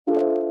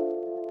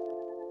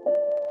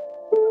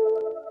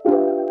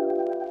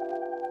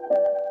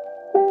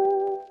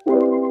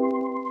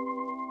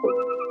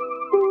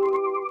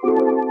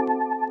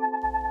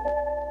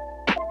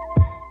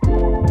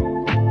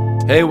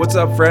Hey, what's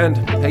up, friend?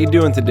 How you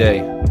doing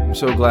today? I'm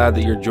so glad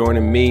that you're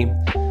joining me.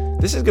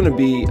 This is going to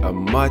be a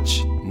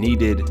much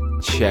needed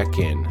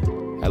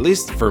check-in, at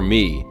least for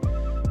me.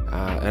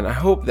 And I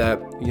hope that,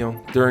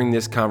 during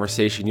this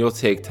conversation, you'll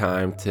take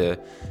time to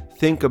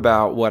think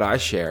about what I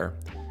share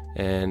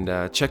and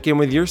check in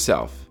with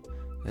yourself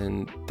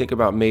and think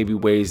about maybe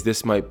ways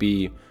this might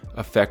be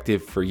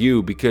effective for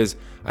you, because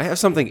I have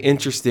something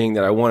interesting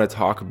that I want to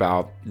talk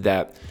about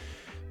that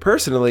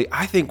personally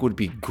I think would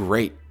be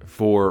great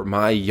for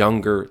my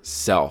younger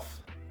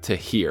self to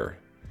hear.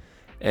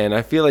 And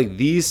I feel like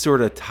these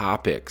sort of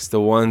topics, the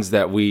ones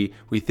that we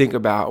think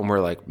about and we're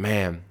like,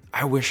 man,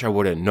 I wish I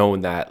would have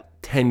known that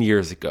 10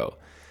 years ago.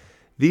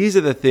 These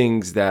are the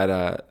things that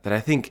I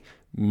think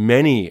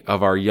many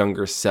of our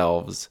younger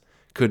selves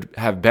could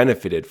have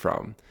benefited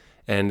from.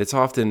 And it's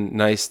often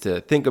nice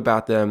to think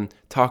about them,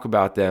 talk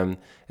about them,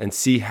 and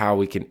see how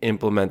we can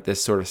implement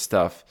this sort of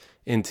stuff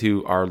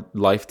into our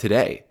life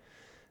today.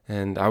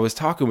 And I was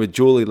talking with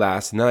Julie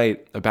last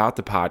night about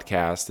the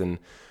podcast and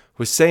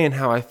was saying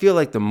how I feel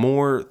like the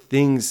more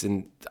things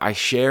I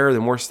share, the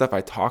more stuff I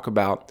talk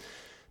about,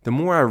 the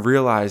more I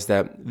realize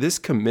that this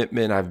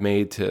commitment I've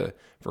made to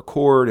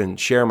record and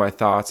share my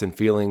thoughts and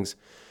feelings,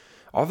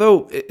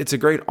 although it's a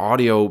great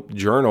audio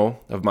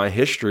journal of my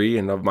history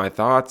and of my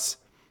thoughts,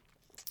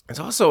 it's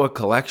also a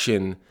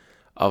collection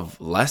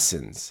of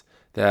lessons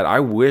that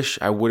I wish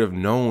I would have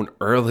known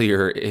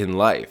earlier in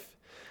life.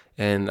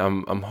 And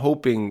I'm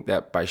hoping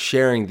that by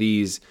sharing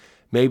these,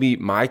 maybe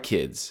my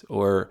kids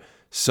or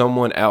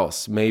someone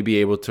else may be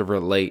able to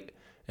relate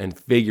and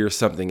figure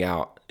something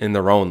out in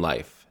their own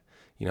life.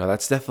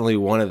 That's definitely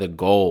one of the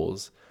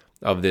goals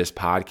of this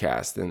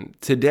podcast. And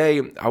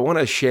today, I want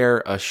to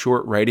share a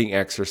short writing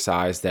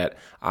exercise that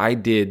I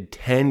did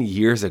 10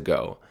 years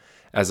ago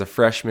as a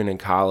freshman in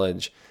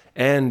college.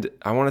 And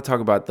I want to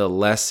talk about the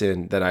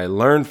lesson that I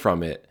learned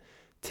from it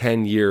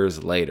 10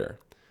 years later.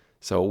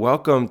 So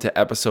welcome to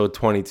episode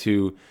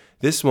 22.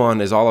 This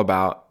one is all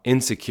about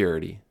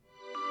insecurity.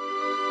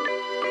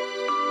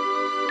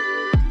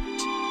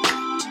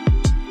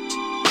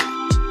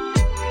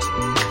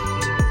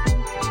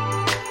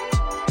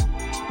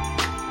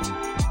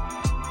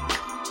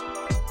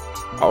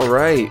 All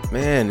right,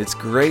 man, it's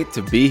great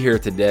to be here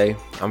today.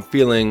 I'm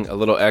feeling a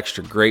little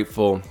extra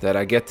grateful that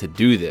I get to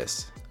do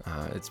this.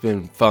 It's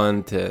been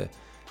fun to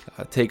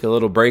take a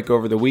little break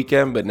over the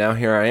weekend, but now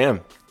here I am.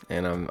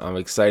 And I'm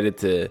excited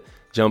to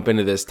jump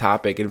into this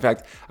topic. In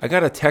fact, I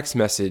got a text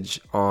message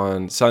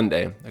on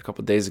Sunday, a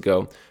couple days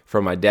ago,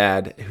 from my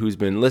dad, who's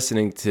been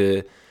listening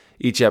to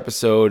each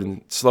episode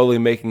and slowly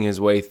making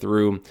his way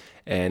through.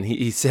 And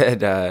he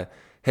said,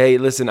 hey,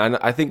 listen,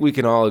 I think we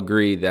can all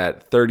agree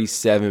that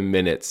 37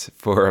 minutes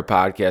for a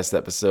podcast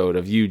episode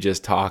of you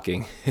just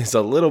talking is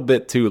a little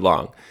bit too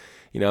long.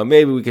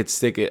 Maybe we could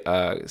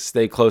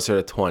stay closer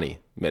to 20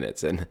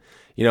 minutes. And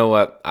you know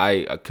what?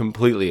 I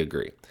completely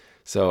agree.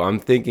 So I'm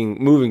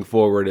thinking moving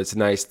forward, it's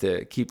nice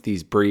to keep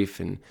these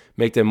brief and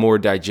make them more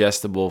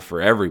digestible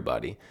for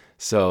everybody.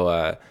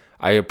 So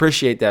I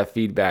appreciate that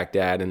feedback,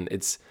 Dad. And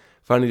it's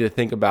funny to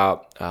think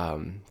about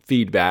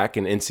feedback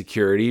and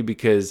insecurity,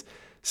 because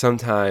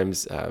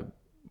sometimes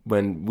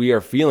when we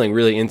are feeling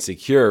really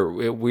insecure,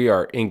 we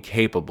are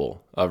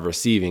incapable of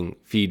receiving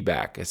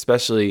feedback,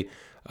 especially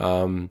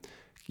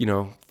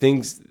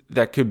things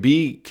that could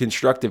be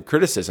constructive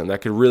criticism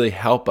that could really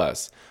help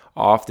us.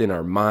 Often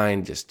our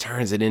mind just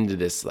turns it into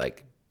this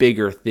like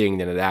bigger thing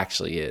than it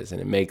actually is, and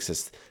it makes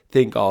us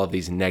think all of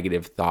these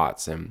negative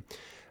thoughts, and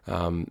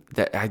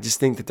that I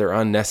just think that they're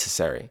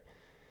unnecessary.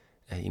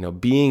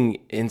 Being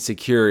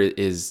insecure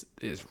is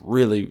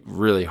really,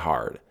 really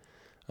hard.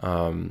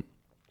 I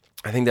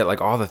think that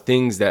like all the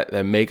things that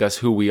make us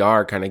who we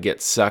are kind of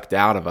get sucked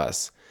out of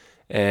us,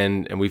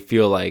 and we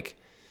feel like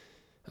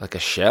a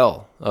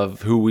shell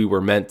of who we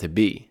were meant to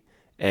be.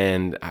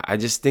 And I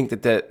just think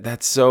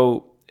that's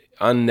so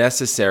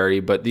unnecessary,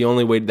 but the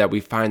only way that we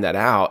find that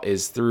out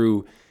is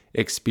through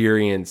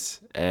experience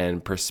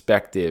and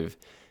perspective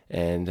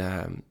and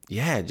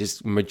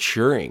just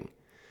maturing.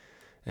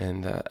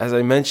 And as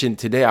I mentioned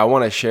today, I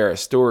want to share a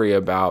story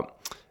about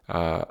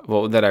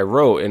that I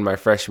wrote in my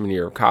freshman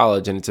year of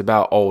college, and it's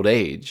about old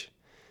age.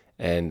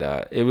 And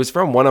it was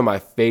from one of my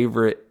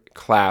favorite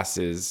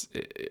classes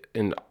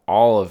in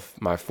all of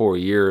my 4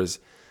 years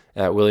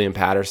at William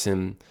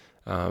Patterson.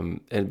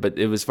 But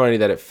it was funny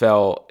that it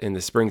fell in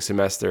the spring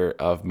semester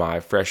of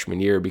my freshman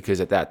year, because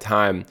at that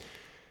time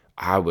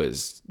I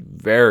was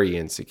very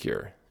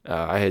insecure.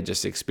 I had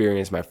just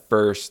experienced my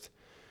first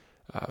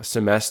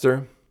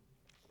semester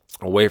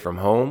away from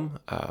home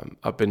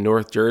up in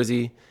North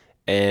Jersey,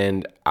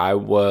 and I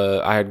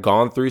had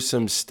gone through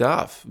some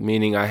stuff,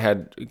 meaning I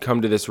had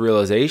come to this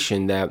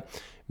realization that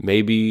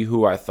maybe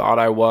who I thought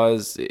I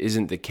was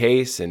isn't the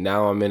case, and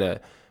now I'm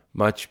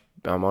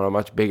on a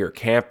much bigger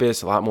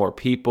campus, a lot more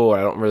people,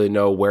 and I don't really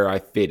know where I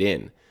fit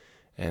in.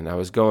 And I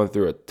was going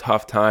through a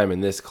tough time in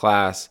this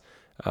class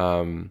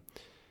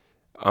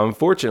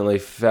unfortunately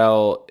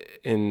fell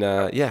in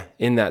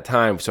that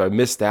time. So I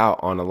missed out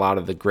on a lot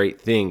of the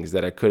great things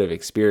that I could have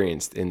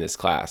experienced in this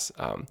class.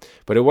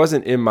 But it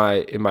wasn't in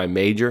my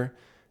major,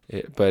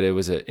 but it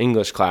was an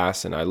English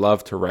class, and I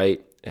love to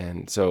write.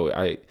 And so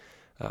I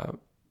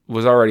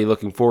was already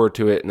looking forward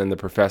to it. And then the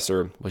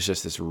professor was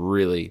just this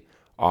really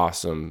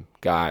awesome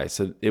guy.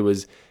 So it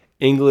was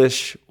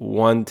English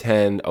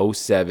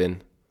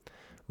 11007,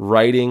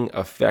 Writing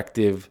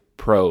Effective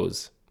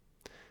Prose,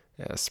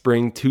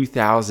 spring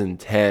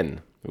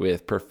 2010,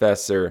 with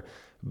Professor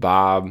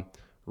Bob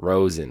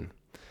Rosen.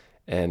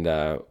 And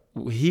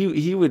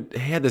he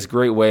had this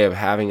great way of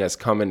having us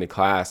come into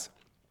class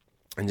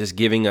and just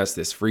giving us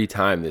this free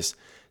time, this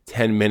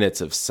 10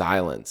 minutes of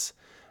silence,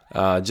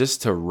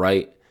 just to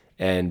write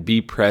and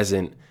be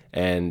present.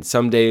 And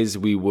some days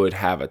we would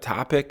have a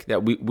topic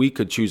that we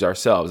could choose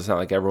ourselves. It's not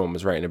like everyone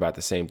was writing about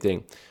the same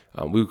thing.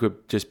 We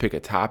could just pick a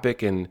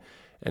topic and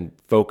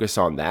focus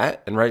on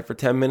that and write for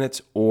 10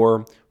 minutes,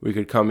 or we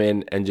could come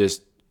in and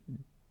just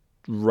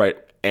write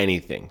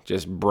anything,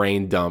 just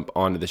brain dump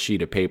onto the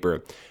sheet of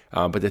paper.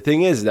 But the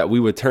thing is that we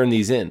would turn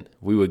these in.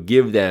 We would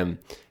give them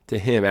to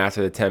him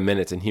after the 10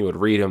 minutes, and he would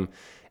read them.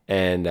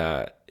 And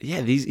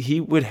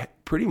he would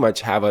pretty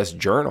much have us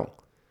journal.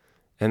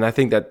 And I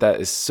think that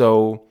is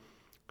so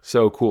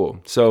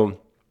cool. So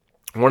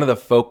one of the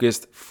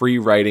focused free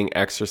writing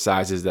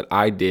exercises that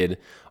I did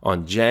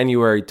on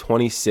January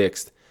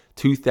 26th,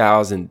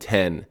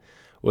 2010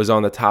 was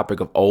on the topic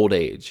of old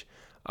age.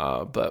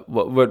 But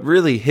what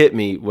really hit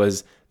me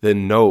was the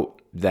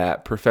note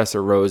that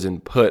Professor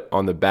Rosen put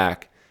on the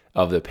back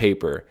of the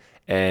paper.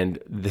 And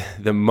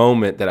the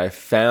moment that I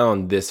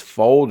found this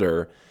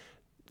folder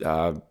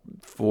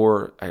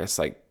for, I guess,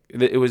 like,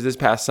 it was this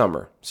past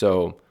summer.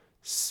 So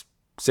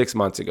 5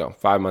 months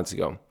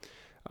ago.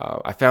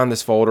 I found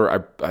this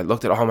folder. I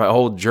looked at all my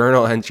old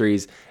journal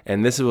entries,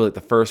 and this was like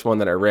the first one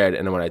that I read.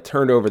 And when I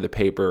turned over the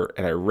paper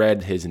and I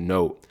read his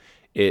note,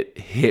 it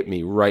hit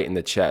me right in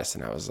the chest.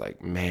 And I was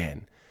like,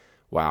 man,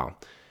 wow.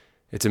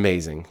 It's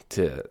amazing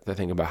to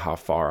think about how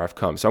far I've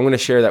come. So I'm going to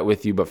share that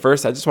with you. But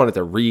first, I just wanted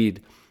to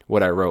read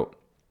what I wrote.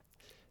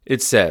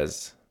 It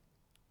says,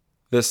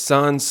 "The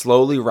sun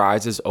slowly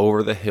rises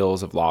over the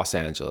hills of Los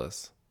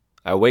Angeles.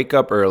 I wake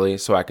up early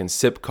so I can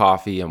sip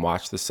coffee and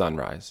watch the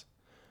sunrise.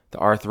 The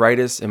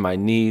arthritis in my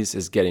knees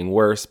is getting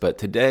worse, but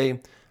today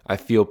I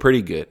feel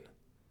pretty good.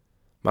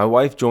 My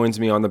wife joins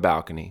me on the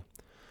balcony.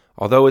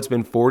 Although it's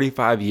been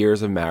 45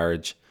 years of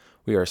marriage,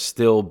 we are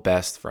still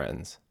best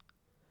friends.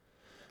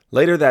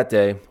 Later that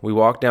day, we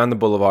walk down the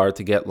boulevard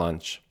to get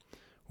lunch.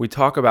 We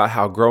talk about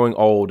how growing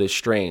old is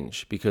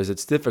strange because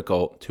it's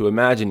difficult to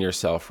imagine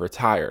yourself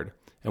retired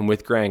and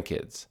with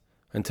grandkids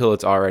until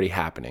it's already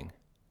happening.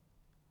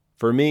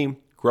 For me,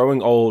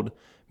 growing old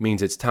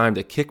means it's time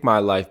to kick my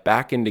life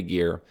back into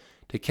gear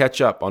to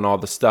catch up on all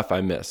the stuff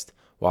I missed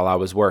while I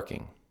was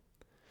working.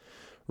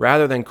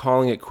 Rather than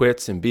calling it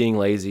quits and being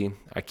lazy,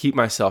 I keep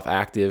myself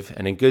active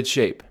and in good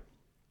shape.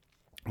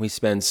 We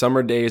spend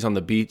summer days on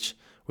the beach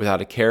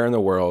without a care in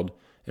the world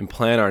and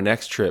plan our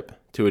next trip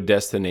to a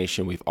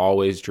destination we've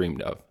always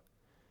dreamed of.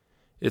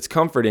 It's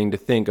comforting to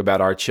think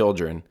about our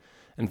children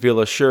and feel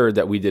assured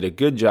that we did a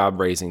good job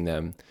raising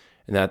them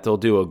and that they'll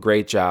do a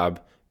great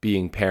job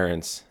being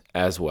parents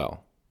as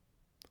well."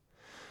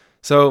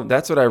 So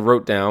that's what I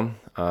wrote down.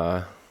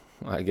 I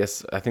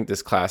think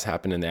this class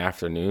happened in the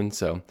afternoon.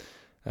 So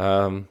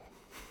the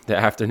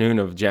afternoon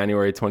of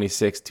January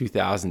 26,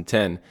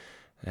 2010.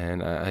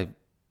 And I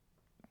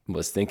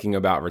was thinking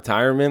about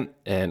retirement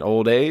and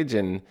old age.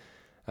 And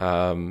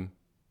there's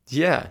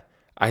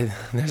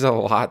a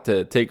lot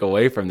to take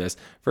away from this.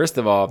 First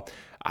of all,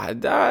 I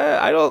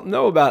don't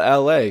know about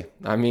LA.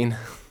 I mean,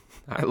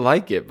 I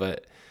like it,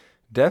 but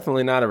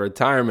definitely not a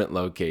retirement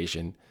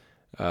location.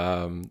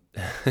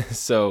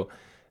 So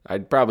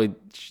I'd probably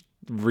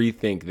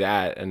rethink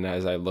that. And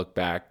as I look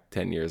back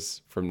 10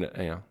 years from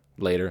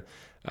later,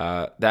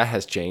 that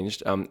has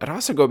changed. I'd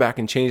also go back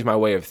and change my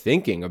way of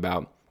thinking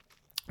about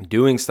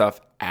doing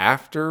stuff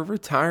after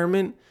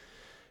retirement,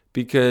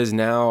 because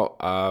now,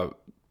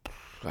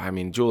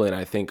 Julie and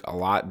I think a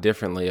lot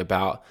differently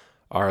about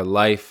our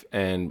life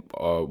and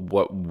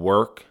what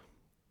work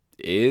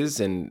is.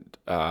 And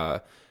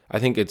I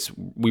think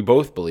we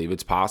both believe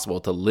it's possible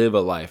to live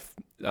a life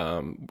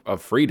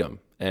of freedom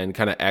and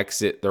kind of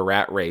exit the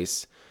rat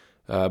race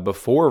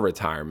before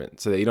retirement,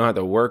 so that you don't have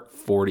to work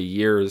 40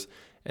 years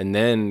and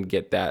then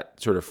get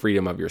that sort of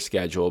freedom of your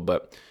schedule,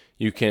 but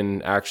you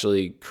can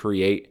actually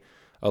create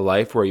a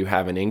life where you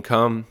have an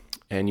income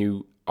and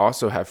you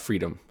also have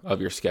freedom of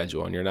your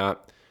schedule, and you're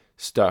not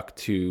stuck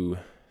to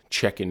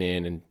checking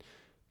in and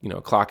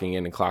clocking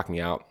in and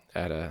clocking out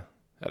at a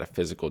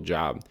physical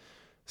job.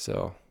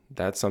 So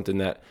that's something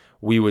that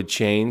we would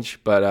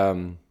change. But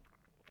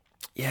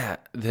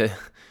the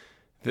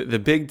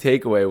big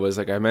takeaway was,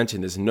 like I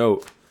mentioned, this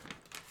note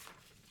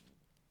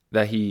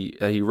that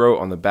he wrote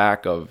on the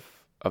back of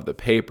the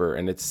paper,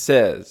 and it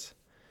says,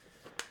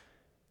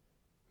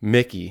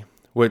 "Mickey,"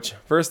 which,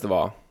 first of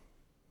all,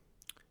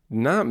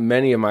 not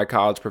many of my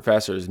college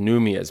professors knew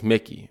me as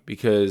Mickey,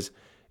 because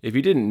if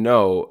you didn't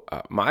know,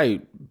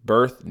 my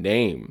birth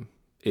name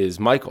is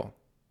Michael.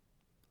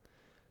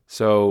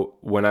 So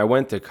when I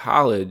went to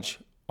college,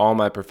 all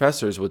my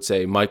professors would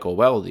say Michael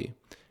Weldy.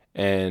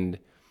 And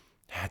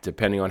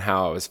depending on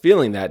how I was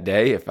feeling that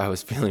day, if I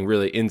was feeling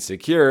really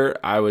insecure,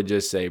 I would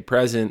just say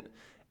present,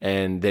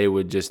 and they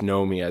would just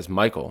know me as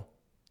Michael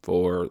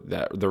for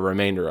the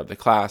remainder of the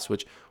class,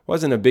 which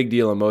wasn't a big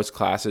deal in most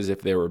classes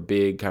if they were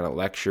big kind of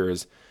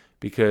lectures,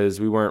 because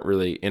we weren't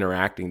really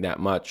interacting that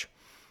much.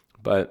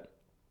 But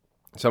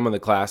some of the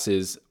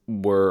classes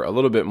were a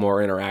little bit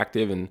more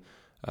interactive,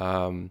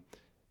 I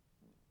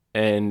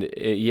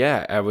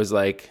was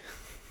like,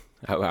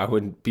 I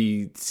would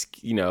be,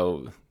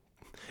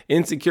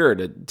 insecure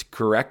to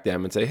correct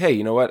them and say, hey,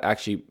 you know what?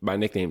 Actually, my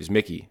nickname is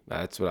Mickey.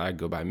 That's what I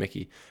go by,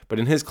 Mickey. But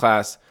in his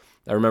class,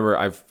 I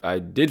remember I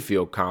did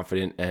feel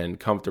confident and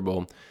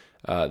comfortable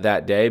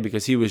that day,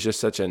 because he was just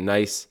such a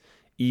nice,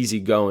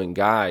 easygoing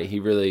guy. He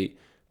really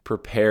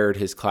prepared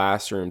his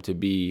classroom to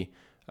be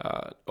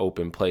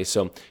open place.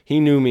 So he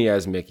knew me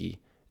as Mickey,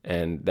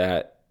 and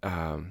that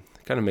kind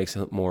of makes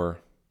it more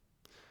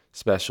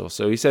special.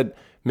 So he said,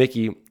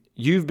 Mickey,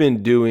 you've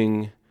been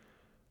doing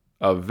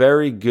a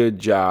very good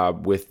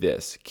job with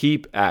this.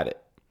 Keep at it,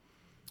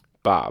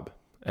 Bob.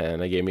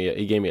 And he gave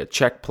me a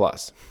check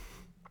plus.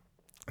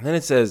 And then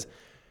it says,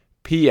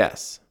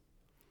 P.S.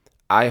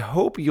 I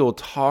hope you'll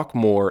talk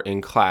more in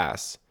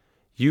class.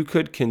 You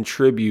could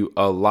contribute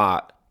a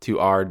lot to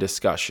our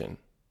discussion.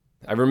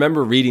 I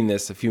remember reading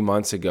this a few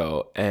months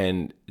ago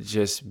and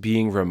just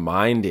being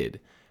reminded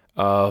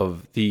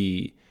of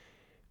the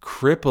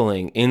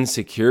crippling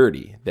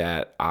insecurity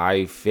that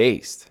I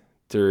faced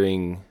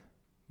during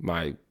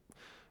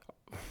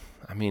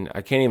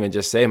I can't even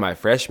just say my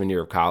freshman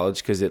year of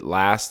college, because it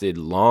lasted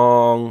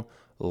long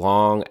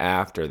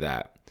after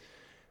that.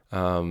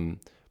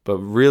 But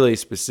really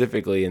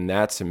specifically in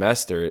that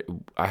semester,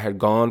 I had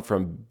gone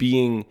from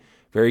being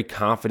very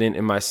confident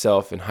in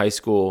myself in high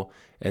school,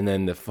 and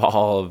then the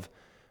fall of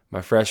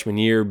my freshman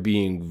year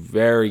being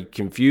very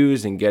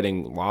confused and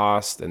getting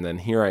lost. And then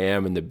here I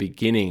am in the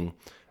beginning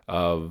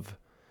of,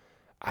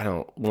 I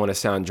don't want to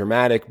sound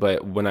dramatic,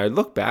 but when I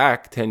look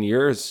back 10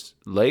 years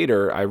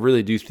later, I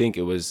really do think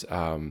it was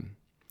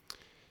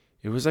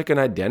like an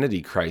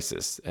identity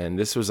crisis. And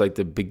this was like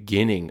the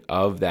beginning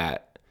of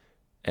that.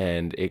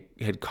 And it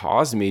had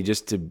caused me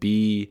just to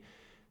be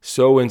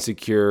so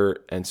insecure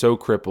and so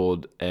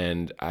crippled.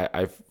 And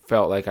I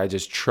felt like I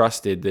just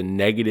trusted the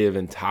negative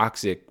and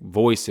toxic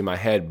voice in my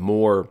head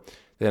more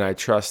than I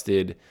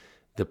trusted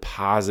the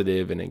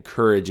positive and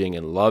encouraging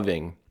and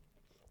loving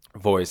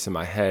voice in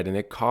my head. And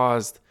it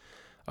caused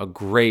a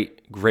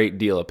great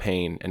deal of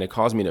pain. And it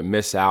caused me to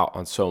miss out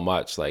on so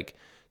much, like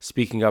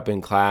speaking up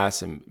in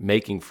class and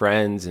making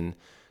friends and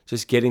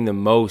just getting the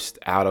most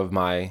out of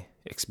my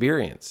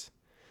experience.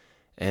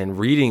 And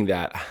reading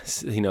that,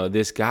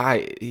 this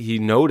guy, he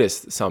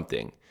noticed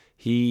something.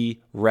 He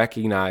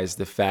recognized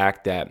the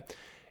fact that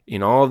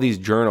in all of these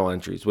journal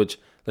entries, which,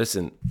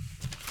 listen,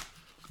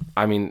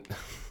 I don't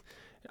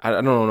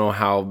know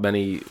how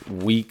many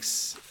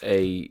weeks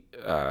a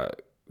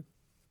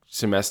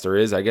semester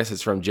is. I guess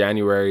it's from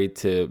January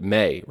to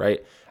May,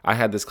 right? I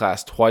had this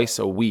class twice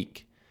a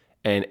week,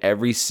 and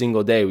every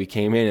single day we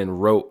came in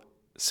and wrote.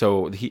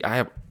 So I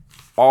have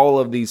all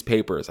of these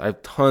papers. I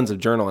have tons of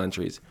journal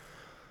entries.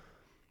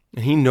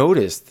 And he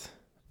noticed,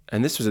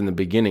 and this was in the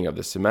beginning of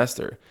the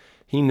semester,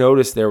 he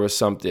noticed there was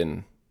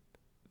something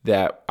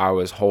that I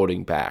was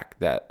holding back,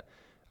 that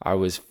I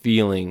was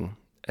feeling,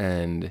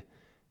 and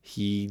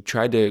he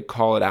tried to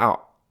call it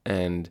out.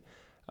 And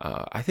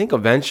I think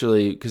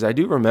eventually, because I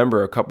do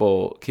remember a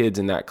couple kids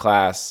in that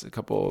class, a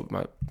couple of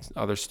my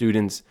other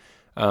students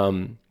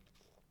that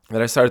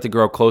I started to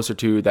grow closer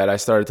to, that I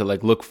started to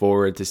look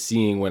forward to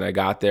seeing when I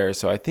got there.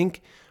 So I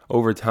think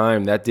over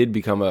time, that did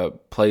become a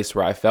place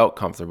where I felt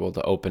comfortable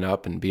to open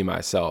up and be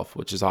myself,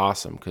 which is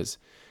awesome, because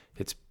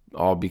it's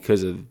all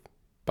because of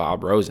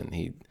Bob Rosen.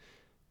 He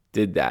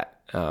did that.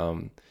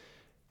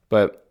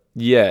 But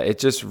yeah, it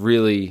just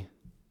really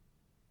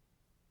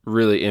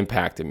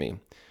impacted me.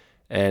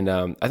 And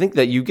I think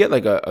that you get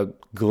a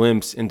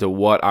glimpse into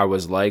what I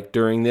was like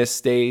during this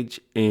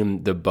stage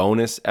in the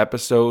bonus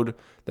episode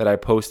that I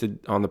posted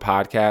on the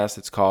podcast.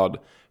 It's called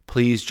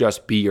Please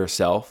Just Be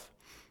Yourself.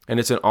 And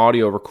it's an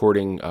audio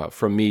recording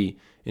from me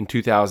in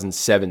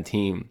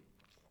 2017,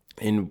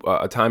 in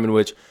a time in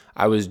which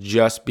I was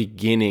just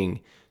beginning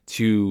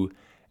to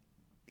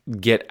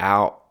get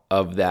out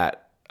of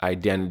that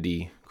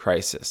identity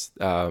crisis.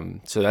 So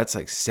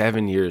that's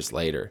 7 years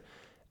later.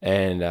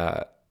 And,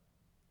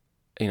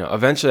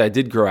 eventually I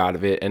did grow out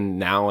of it. And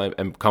now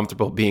I'm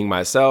comfortable being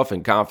myself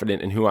and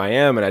confident in who I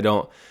am. And I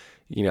don't,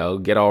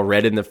 get all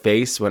red in the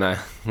face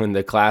when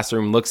the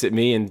classroom looks at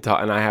me and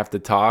I have to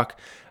talk.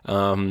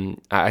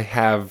 I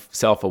have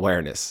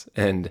self-awareness,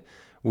 and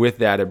with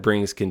that, it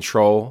brings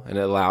control, and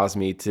it allows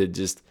me to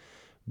just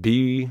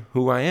be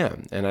who I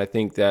am. And I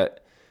think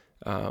that,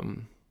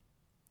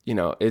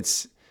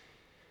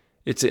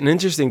 It's an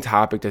interesting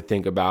topic to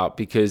think about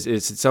because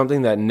it's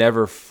something that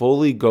never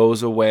fully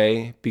goes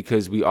away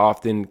because we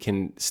often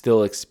can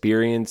still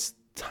experience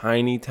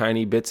tiny,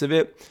 tiny bits of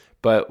it.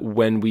 But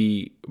when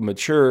we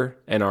mature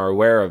and are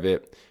aware of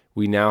it,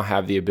 we now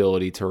have the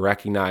ability to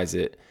recognize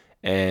it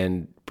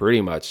and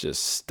pretty much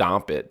just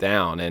stomp it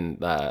down and,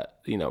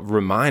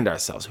 remind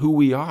ourselves who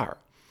we are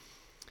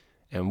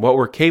and what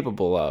we're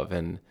capable of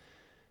and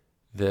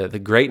the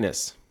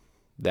greatness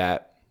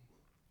that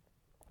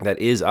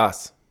is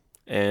us.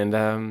 And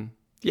I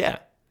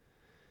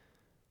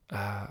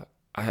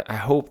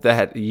hope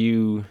that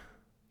you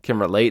can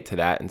relate to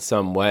that in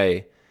some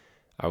way.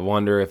 I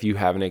wonder if you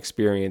have an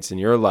experience in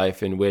your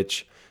life in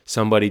which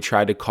somebody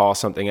tried to call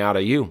something out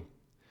of you,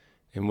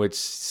 in which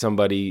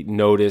somebody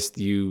noticed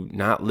you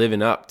not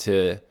living up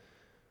to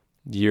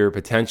your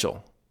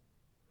potential.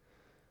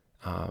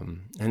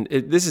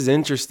 This is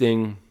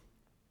interesting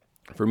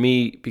for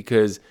me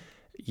because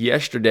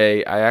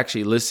yesterday I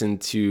actually listened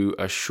to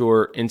a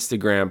short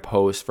Instagram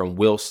post from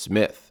Will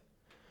Smith.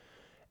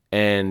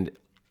 And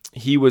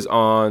he was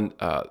on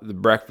The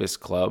Breakfast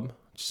Club,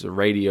 which is a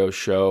radio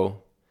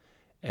show.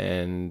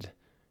 And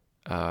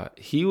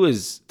he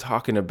was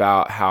talking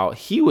about how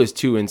he was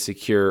too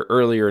insecure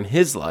earlier in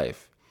his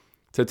life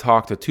to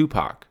talk to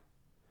Tupac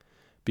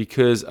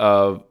because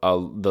of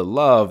the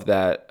love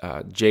that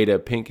Jada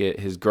Pinkett,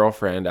 his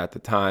girlfriend at the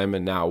time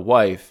and now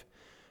wife,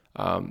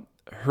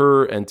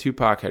 her and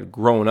Tupac had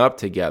grown up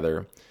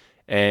together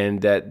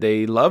and that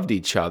they loved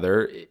each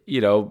other,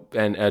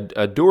 and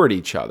adored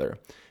each other.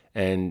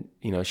 And,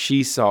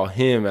 she saw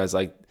him as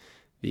like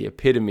the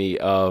epitome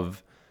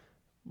of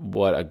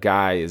what a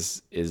guy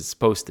is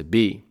supposed to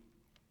be.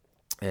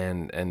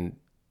 And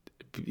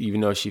even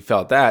though she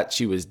felt that,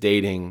 she was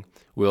dating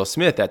Will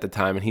Smith at the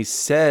time. And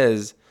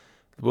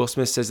Will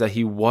Smith says that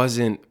he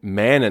wasn't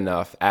man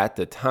enough at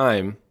the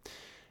time,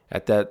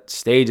 at that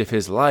stage of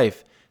his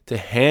life, to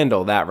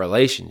handle that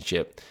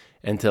relationship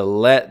and to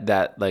let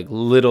that like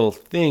little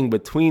thing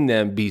between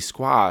them be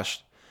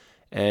squashed.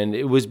 And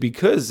it was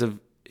because of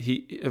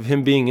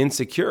him being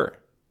insecure.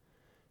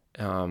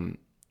 And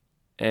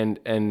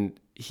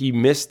he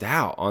missed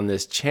out on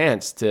this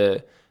chance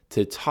to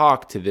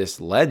talk to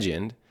this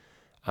legend,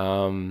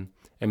 and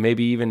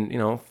maybe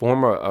even,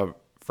 form a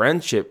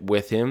friendship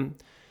with him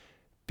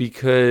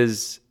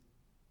because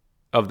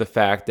of the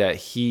fact that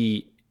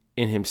he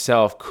in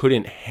himself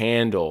couldn't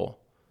handle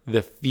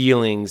the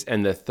feelings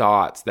and the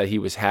thoughts that he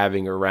was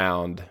having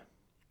around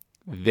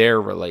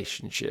their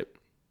relationship.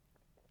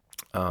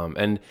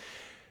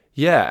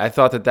 I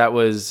thought that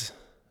was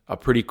a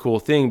pretty cool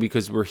thing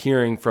because we're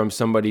hearing from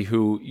somebody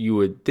who you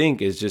would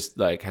think is just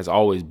like has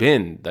always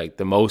been like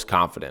the most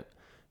confident,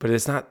 but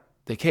it's not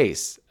the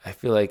case. I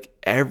feel like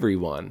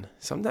everyone,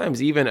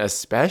 sometimes even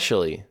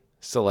especially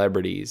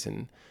celebrities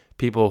and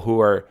people who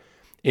are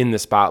in the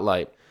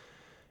spotlight.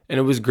 And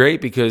it was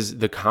great because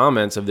the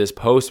comments of this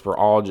post were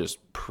all just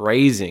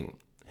praising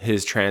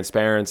his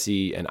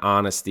transparency and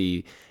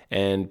honesty.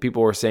 And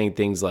people were saying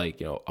things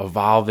like,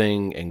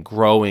 evolving and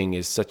growing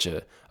is such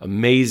an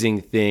amazing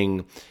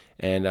thing.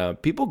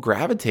 And people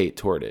gravitate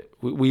toward it.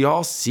 We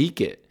all seek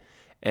it.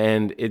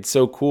 And it's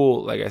so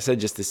cool, like I said,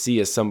 just to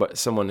see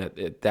someone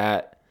at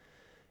that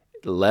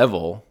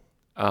level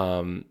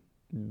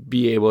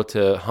be able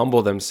to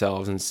humble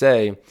themselves and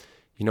say,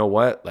 you know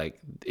what, like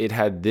it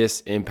had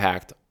this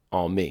impact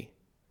on me.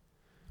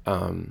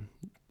 I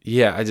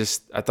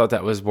thought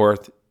that was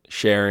worth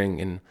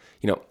sharing. And,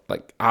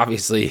 like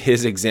obviously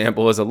his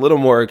example is a little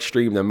more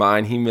extreme than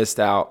mine. He missed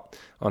out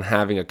on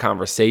having a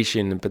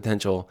conversation and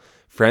potential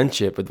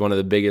friendship with one of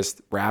the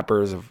biggest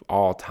rappers of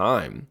all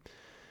time.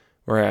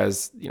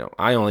 Whereas,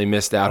 I only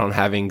missed out on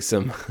having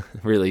some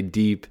really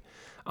deep,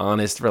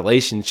 honest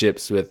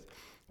relationships with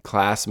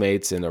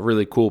classmates and a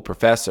really cool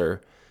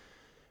professor.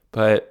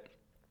 But,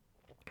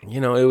 it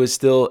was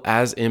still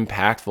as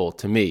impactful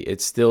to me.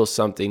 It's still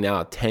something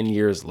now 10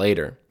 years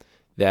later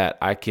that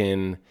I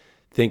can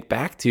think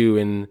back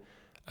to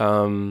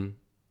and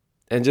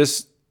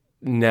just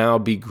now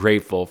be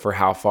grateful for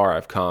how far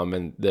I've come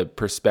and the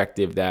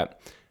perspective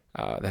that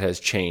has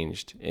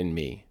changed in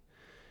me.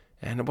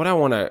 And what I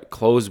want to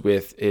close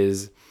with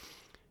is,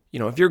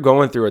 if you're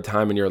going through a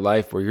time in your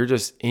life where you're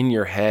just in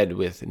your head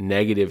with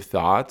negative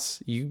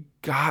thoughts, you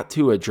got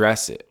to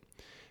address it.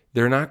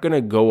 They're not going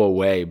to go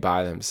away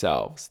by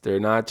themselves. They're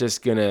not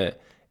just going to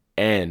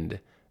end.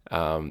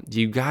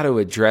 You got to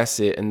address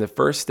it. And the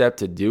first step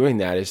to doing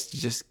that is to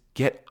just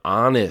get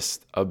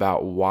honest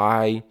about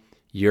why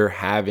you're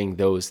having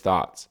those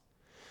thoughts.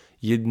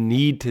 You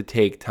need to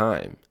take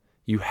time.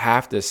 You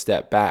have to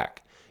step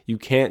back. You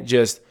can't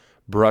just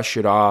brush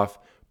it off,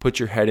 put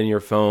your head in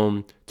your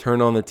phone,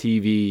 turn on the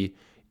TV,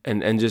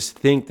 and just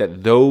think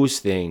that those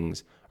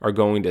things are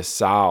going to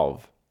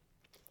solve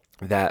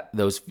that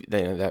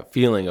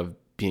feeling of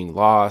being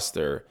lost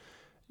or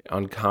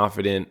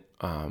unconfident,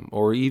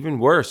 or even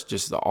worse,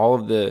 just all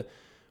of the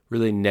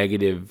really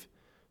negative,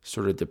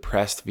 sort of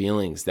depressed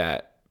feelings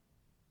that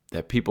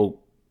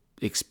people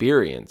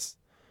experience.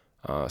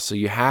 So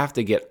you have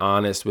to get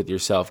honest with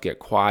yourself, get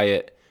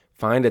quiet,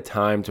 find a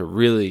time to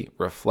really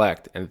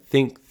reflect and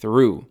think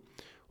through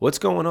what's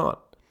going on,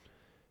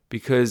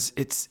 because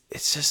it's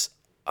just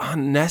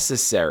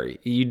unnecessary.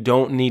 You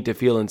don't need to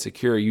feel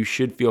insecure. You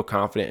should feel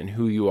confident in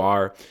who you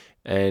are,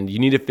 and you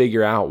need to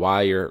figure out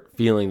why you're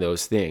feeling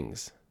those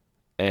things.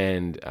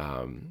 And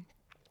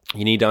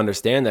you need to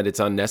understand that it's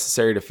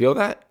unnecessary to feel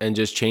that and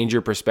just change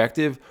your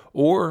perspective,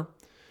 or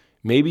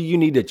maybe you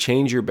need to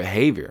change your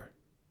behavior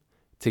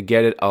to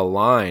get it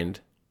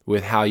aligned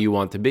with how you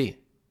want to be.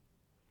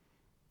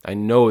 I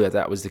know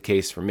that was the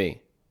case for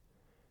me,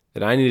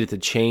 that I needed to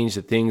change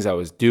the things I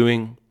was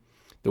doing,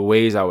 the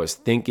ways I was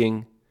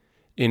thinking,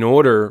 in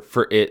order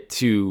for it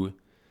to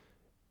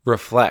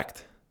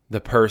reflect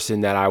the person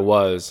that I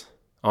was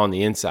on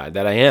the inside,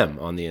 that I am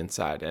on the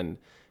inside, and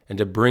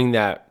to bring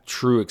that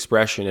true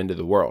expression into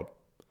the world.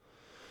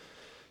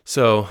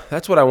 So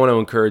that's what I want to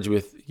encourage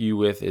you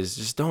with is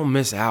just don't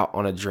miss out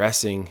on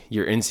addressing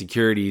your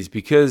insecurities,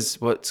 because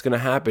what's going to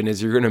happen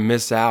is you're going to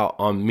miss out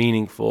on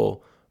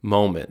meaningful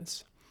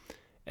moments.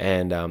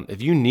 And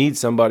if you need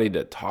somebody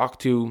to talk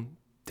to,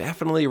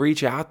 definitely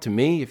reach out to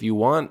me if you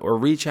want, or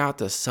reach out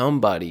to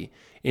somebody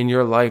in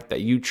your life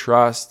that you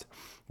trust,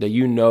 that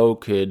you know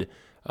could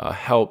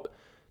help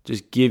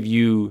just give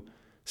you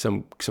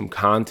some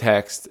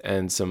context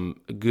and some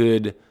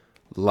good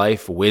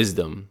life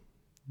wisdom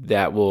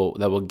that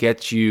will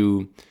get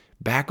you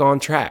back on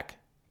track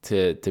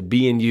to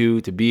being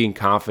you, to being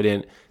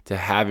confident, to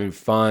having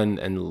fun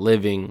and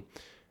living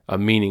a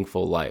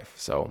meaningful life.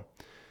 So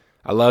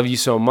I love you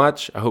so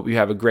much. I hope you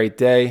have a great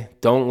day.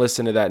 Don't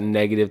listen to that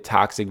negative,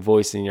 toxic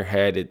voice in your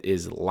head. It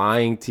is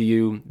lying to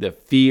you. The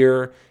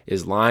fear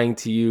is lying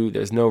to you.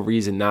 There's no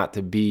reason not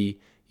to be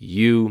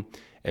you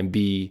and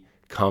be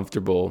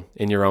comfortable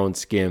in your own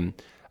skin.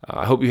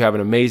 I hope you have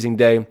an amazing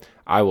day.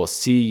 I will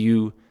see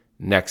you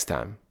next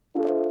time.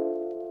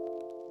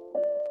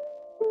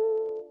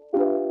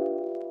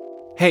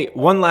 Hey,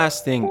 one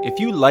last thing. If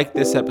you like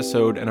this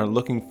episode and are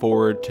looking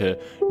forward to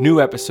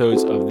new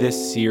episodes of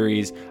this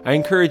series, I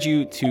encourage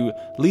you to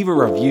leave a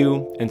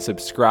review and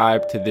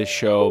subscribe to this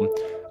show.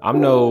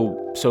 I'm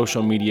no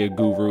social media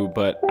guru,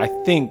 but I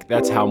think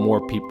that's how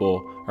more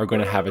people are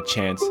going to have a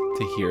chance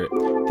to hear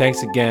it.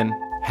 Thanks again.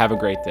 Have a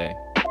great day.